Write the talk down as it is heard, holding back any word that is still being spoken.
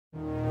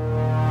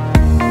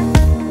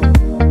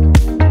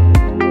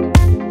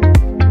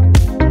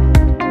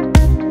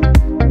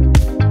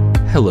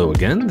Hello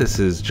again, this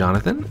is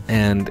Jonathan,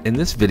 and in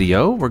this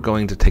video we're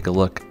going to take a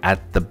look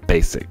at the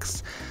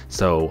basics.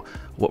 So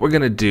what we're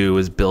going to do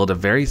is build a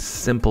very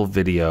simple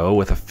video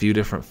with a few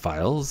different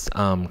files,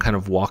 kind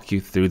of walk you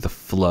through the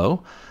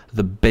flow,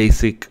 the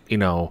basic,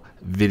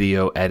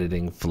 video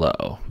editing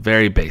flow.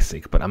 Very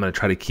basic, but I'm going to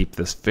try to keep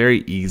this very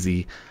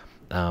easy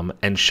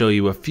and show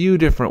you a few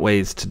different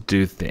ways to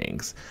do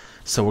things.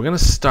 So we're going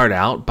to start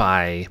out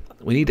by,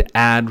 we need to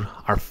add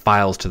our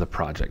files to the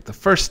project. The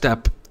first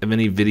step of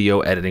any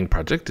video editing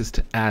project is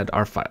to add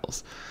our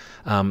files.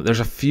 There's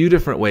a few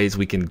different ways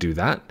we can do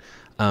that.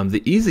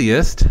 The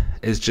easiest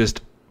is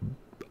just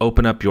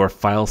open up your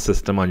file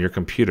system on your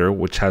computer,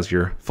 which has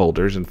your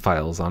folders and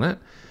files on it,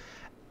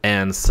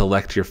 and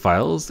select your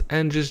files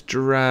and just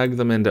drag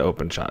them into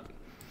OpenShot.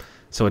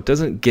 So it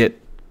doesn't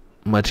get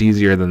much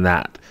easier than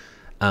that.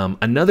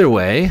 Another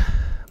way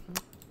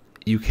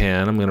you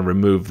can, I'm going to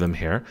remove them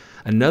here.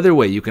 Another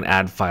way you can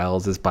add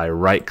files is by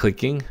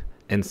right-clicking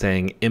and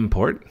saying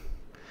import.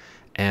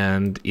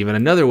 And even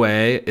another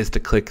way is to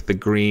click the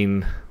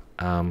green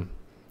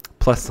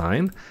plus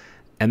sign,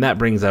 and that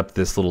brings up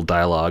this little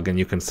dialog and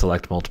you can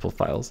select multiple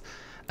files.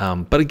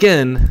 But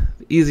again,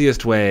 the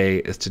easiest way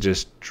is to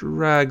just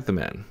drag them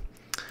in.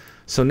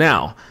 So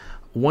now,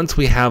 once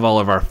we have all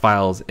of our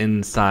files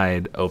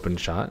inside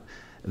OpenShot,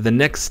 the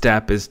next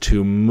step is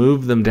to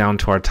move them down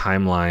to our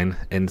timeline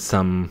in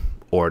some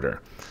order.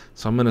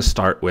 So I'm going to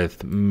start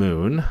with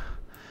moon,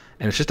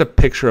 and it's just a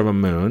picture of a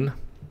moon.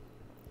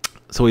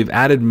 So we've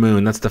added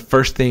moon. That's the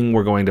first thing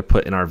we're going to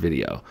put in our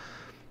video.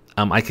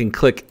 I can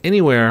click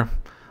anywhere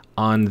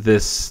on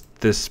this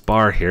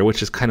bar here,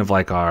 which is kind of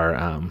like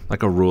our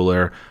like a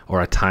ruler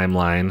or a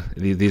timeline.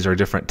 These are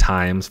different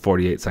times: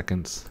 48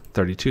 seconds,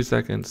 32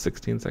 seconds,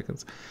 16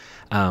 seconds.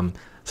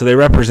 So they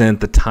represent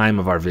the time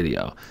of our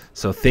video.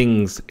 So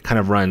things kind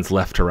of runs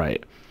left to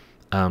right.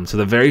 So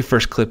the very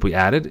first clip we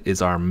added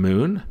is our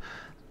moon.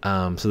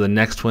 So the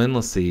next one,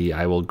 let's see,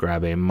 I will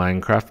grab a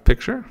Minecraft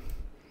picture.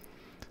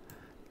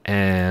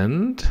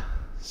 And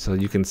so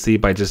you can see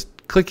by just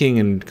clicking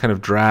and kind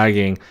of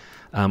dragging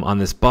on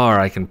this bar,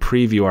 I can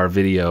preview our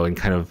video and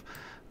of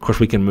course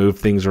we can move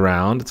things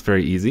around. It's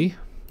very easy.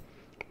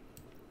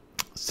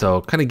 So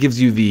it kind of gives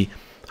you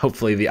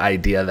hopefully the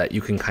idea that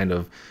you can kind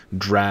of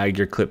drag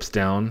your clips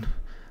down.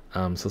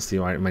 So let's see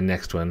my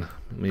next one.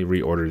 Let me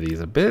reorder these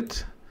a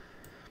bit.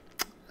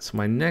 So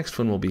my next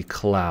one will be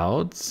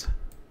clouds.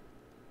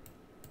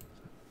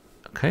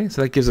 Okay,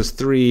 so that gives us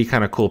three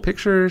kind of cool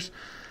pictures.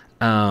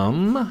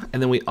 And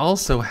then we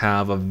also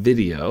have a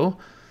video,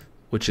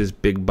 which is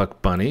Big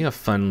Buck Bunny, a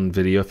fun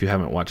video. If you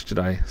haven't watched it,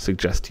 I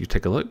suggest you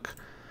take a look.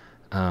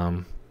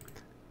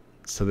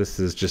 So this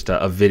is just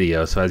a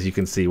video. So as you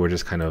can see, we're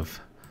just kind of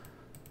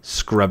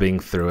scrubbing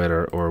through it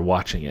or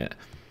watching it.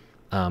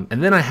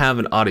 And then I have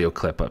an audio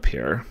clip up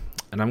here,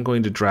 and I'm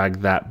going to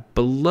drag that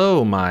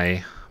below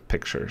my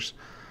pictures.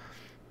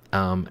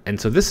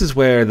 And so this is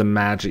where the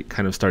magic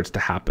kind of starts to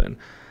happen.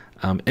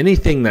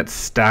 Anything that's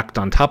stacked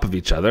on top of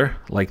each other,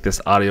 like this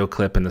audio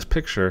clip and this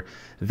picture,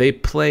 they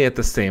play at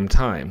the same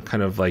time.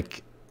 Kind of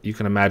like you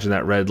can imagine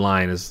that red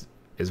line is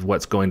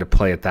what's going to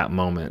play at that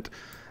moment.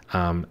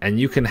 And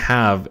you can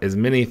have as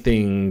many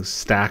things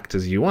stacked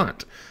as you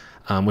want,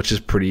 which is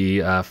pretty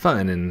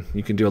fun, and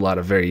you can do a lot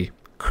of very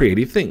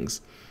creative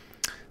things.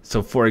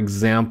 So for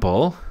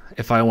example,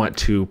 if I want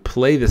to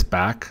play this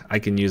back, I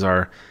can use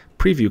our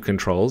preview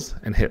controls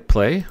and hit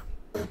play.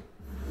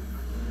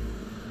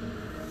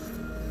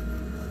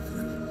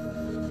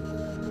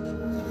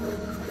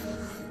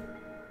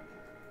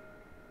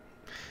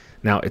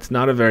 Now, it's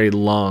not a very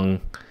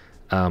long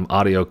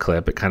audio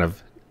clip. It kind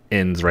of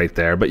ends right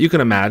there. But you can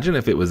imagine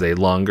if it was a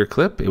longer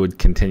clip, it would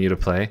continue to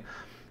play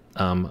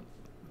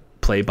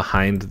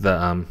behind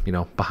the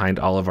behind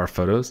all of our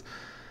photos.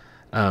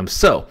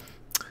 So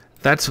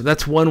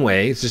that's one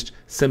way. It's just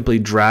simply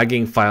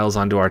dragging files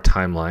onto our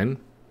timeline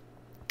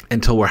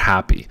until we're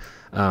happy.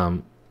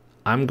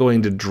 I'm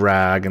going to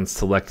drag and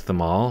select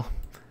them all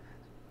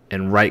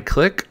and right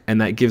click,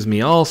 and that gives me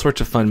all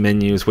sorts of fun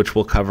menus, which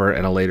we'll cover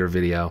in a later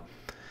video.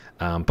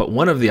 But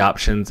one of the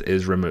options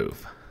is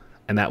remove,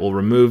 and that will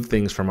remove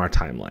things from our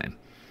timeline.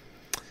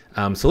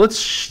 So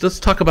let's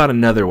talk about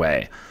another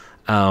way.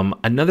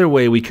 Another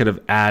way we could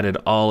have added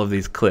all of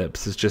these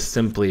clips is just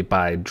simply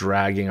by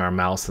dragging our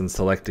mouse and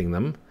selecting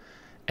them,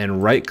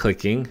 and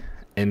right-clicking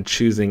and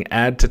choosing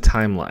Add to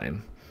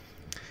Timeline.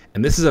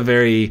 And this is a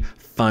very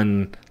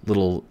fun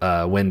little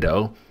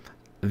window.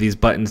 These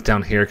buttons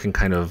down here can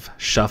kind of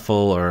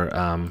shuffle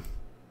or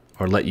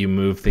let you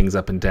move things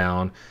up and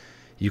down.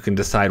 You can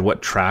decide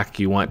what track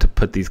you want to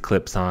put these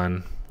clips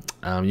on.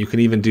 You can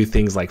even do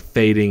things like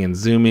fading and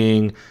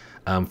zooming.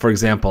 For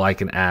example, I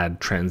can add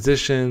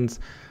transitions,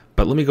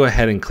 but let me go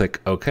ahead and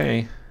click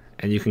OK,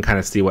 and you can kind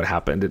of see what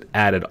happened. It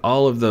added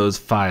all of those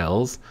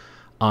files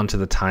onto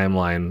the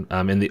timeline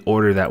in the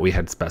order that we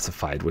had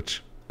specified,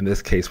 which in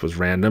this case was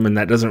random, and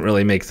that doesn't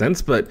really make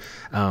sense. But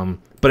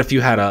if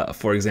you had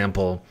for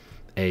example,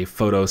 a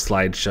photo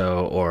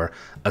slideshow or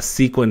a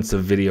sequence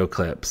of video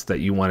clips that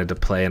you wanted to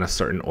play in a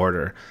certain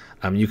order.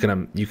 You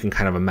can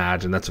kind of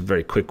imagine that's a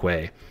very quick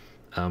way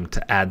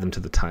to add them to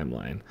the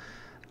timeline.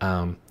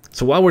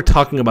 So while we're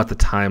talking about the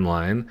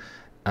timeline,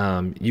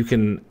 you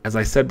can, as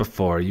I said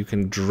before, you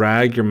can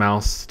drag your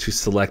mouse to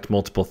select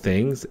multiple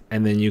things,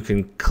 and then you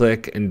can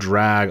click and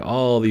drag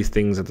all these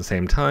things at the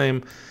same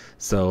time.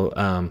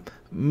 So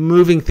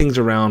moving things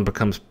around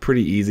becomes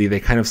pretty easy. They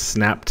kind of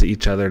snap to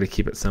each other to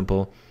keep it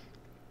simple.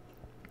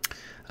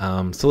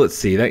 So let's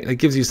see, that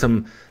gives you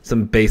some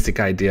basic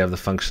idea of the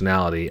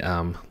functionality.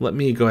 Let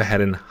me go ahead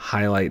and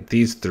highlight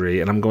these three,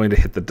 and I'm going to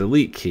hit the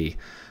delete key,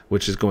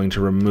 which is going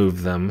to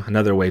remove them,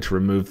 another way to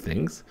remove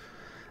things.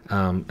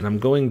 And I'm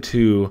going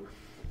to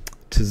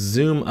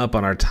zoom up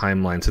on our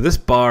timeline. So this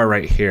bar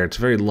right here, it's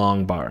a very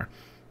long bar.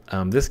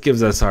 This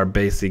gives us our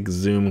basic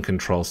zoom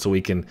control, so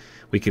we can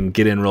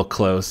get in real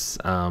close.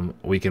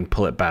 We can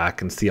pull it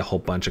back and see a whole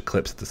bunch of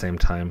clips at the same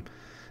time.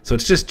 So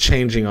it's just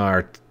changing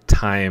our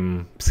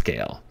time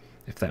scale,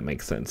 if that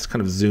makes sense.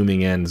 Kind of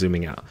zooming in,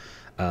 zooming out,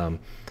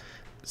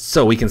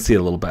 so we can see it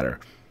a little better.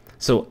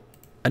 So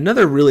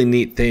another really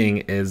neat thing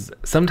is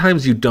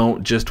sometimes you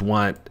don't just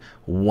want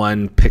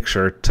one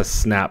picture to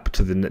snap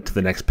to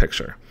the next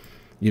picture.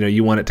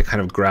 You want it to kind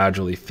of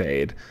gradually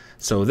fade.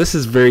 So this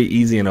is very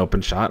easy in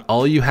OpenShot.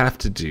 All you have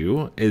to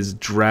do is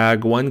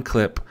drag one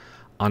clip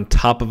on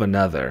top of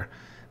another,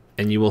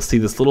 and you will see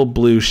this little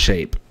blue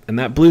shape. And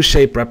that blue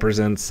shape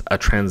represents a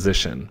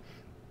transition.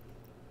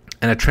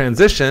 And a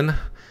transition,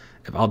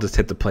 if I'll just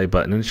hit the play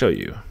button and show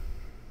you.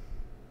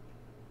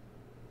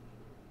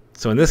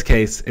 So in this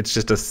case, it's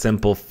just a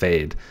simple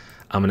fade.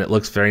 And it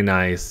looks very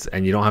nice,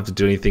 and you don't have to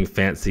do anything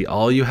fancy.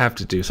 All you have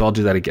to do, so I'll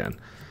do that again.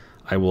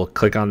 I will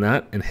click on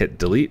that and hit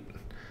delete,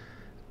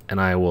 and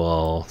I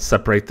will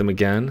separate them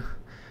again.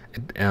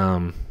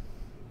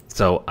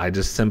 So I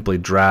just simply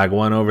drag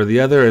one over the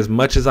other as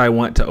much as I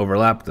want to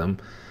overlap them,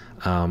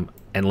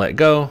 and let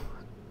go,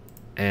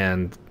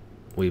 and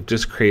we've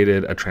just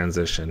created a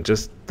transition,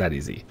 just that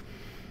easy.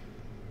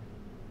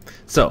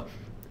 So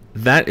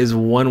that is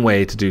one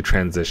way to do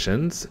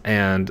transitions,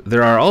 and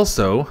there are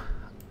also,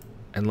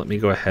 and let me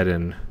go ahead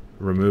and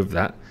remove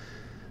that,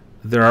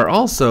 there are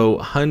also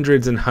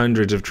hundreds and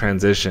hundreds of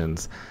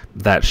transitions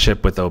that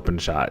ship with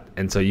OpenShot,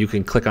 and so you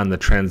can click on the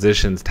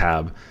transitions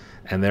tab,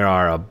 and there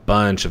are a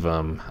bunch of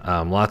them,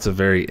 lots of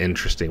very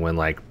interesting one,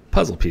 like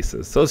puzzle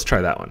pieces. So let's try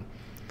that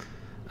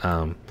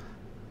one.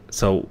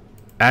 So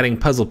adding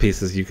puzzle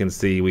pieces, you can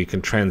see we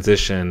can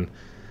transition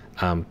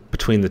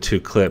between the two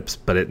clips,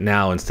 but it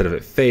now, instead of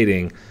it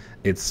fading,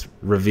 it's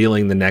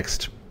revealing the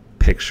next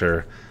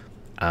picture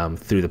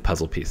through the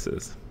puzzle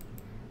pieces.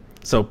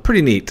 So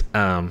pretty neat.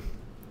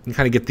 You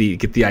kind of get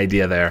the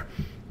idea there.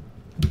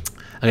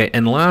 Okay,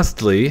 and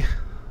lastly,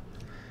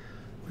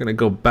 we're going to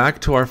go back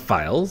to our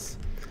files,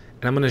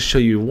 and I'm going to show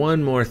you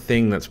one more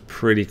thing that's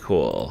pretty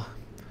cool.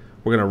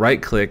 We're going to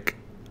right-click,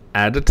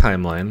 add to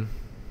timeline,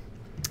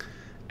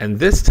 and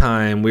this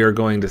time we are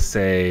going to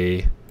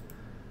say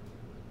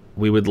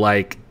we would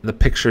like the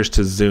pictures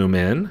to zoom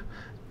in,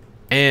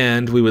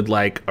 and we would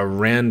like a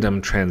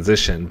random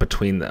transition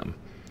between them.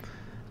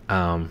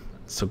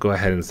 So go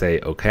ahead and say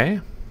OK.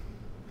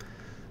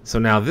 So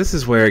now this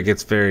is where it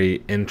gets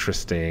very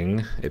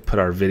interesting. It put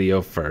our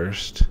video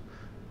first.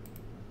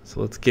 So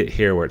let's get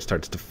here where it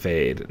starts to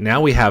fade. Now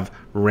we have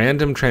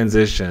random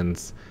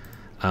transitions,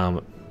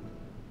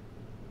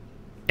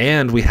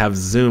 and we have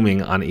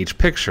zooming on each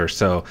picture.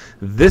 So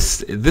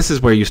this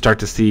is where you start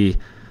to see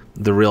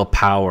the real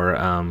power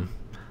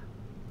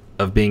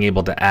of being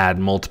able to add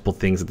multiple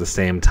things at the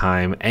same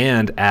time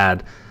and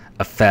add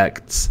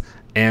effects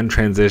and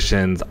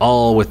transitions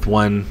all with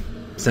one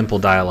simple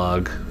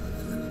dialogue.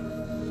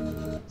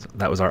 So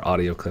that was our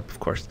audio clip, of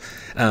course.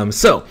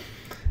 So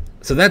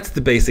that's the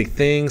basic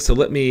thing. So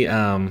let me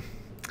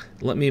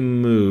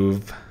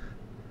move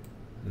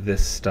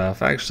this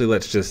stuff. Actually,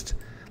 let's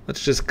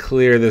just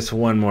clear this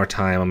one more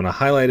time. I'm going to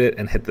highlight it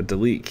and hit the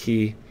delete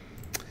key.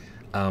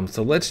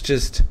 So let's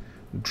just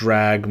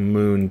drag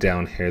Moon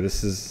down here.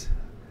 This is,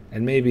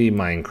 and maybe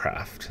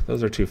Minecraft.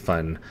 Those are two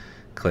fun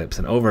clips,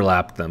 and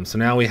overlap them. So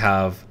now we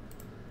have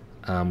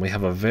a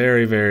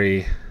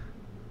very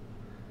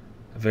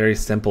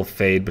simple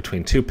fade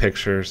between two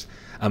pictures.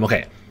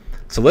 Okay,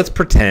 so let's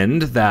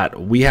pretend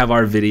that we have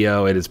our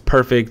video. It is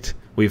perfect.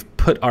 We've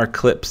put our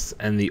clips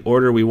in the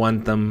order we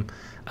want them.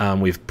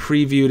 We've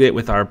previewed it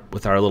with our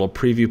little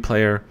preview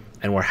player,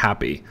 and we're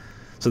happy.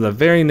 So the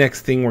very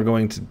next thing we're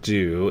going to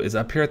do is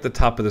up here at the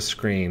top of the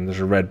screen,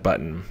 there's a red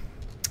button.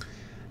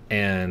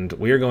 And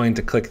we are going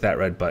to click that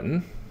red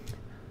button.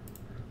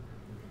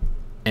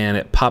 And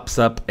it pops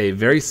up a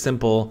very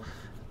simple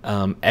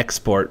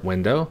export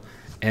window.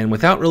 And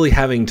without really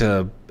having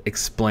to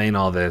explain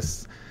all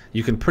this,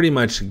 you can pretty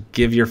much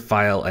give your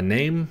file a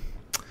name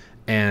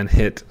and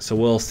hit, so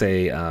we'll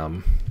say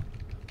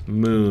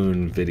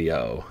Moon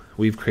video.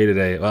 We've created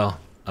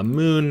a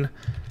Moon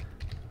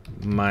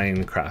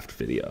Minecraft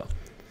video.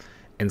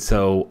 And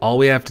so all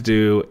we have to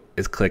do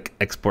is click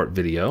export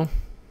video.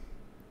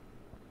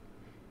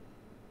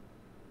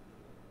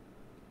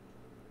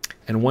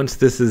 And once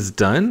this is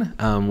done,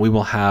 we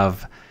will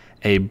have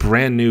a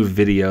brand new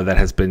video that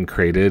has been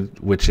created,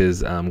 which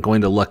is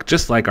going to look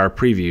just like our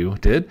preview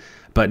did.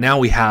 But now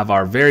we have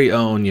our very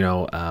own,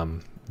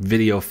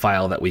 video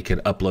file that we could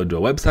upload to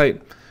a website.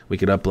 We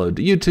could upload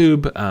to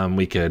YouTube.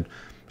 We could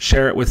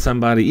share it with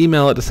somebody,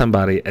 email it to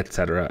somebody,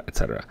 etc.,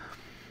 etc.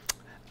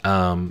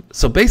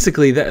 So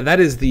basically, that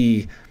is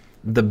the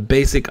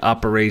basic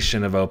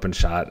operation of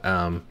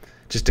OpenShot.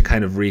 Just to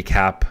kind of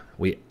recap,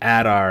 we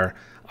add our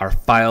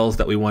files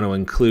that we want to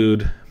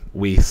include.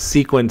 We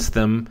sequence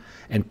them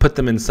and put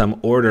them in some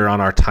order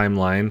on our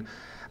timeline.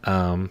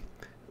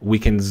 We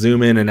can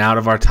zoom in and out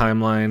of our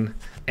timeline,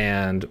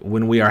 and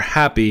when we are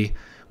happy,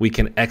 we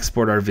can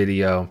export our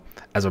video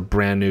as a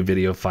brand new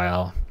video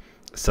file.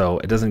 So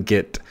it doesn't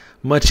get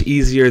much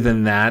easier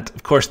than that.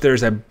 Of course,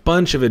 there's a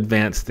bunch of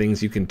advanced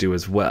things you can do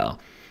as well,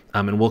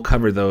 and we'll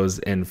cover those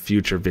in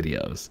future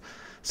videos.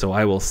 So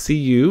I will see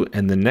you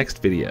in the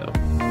next video.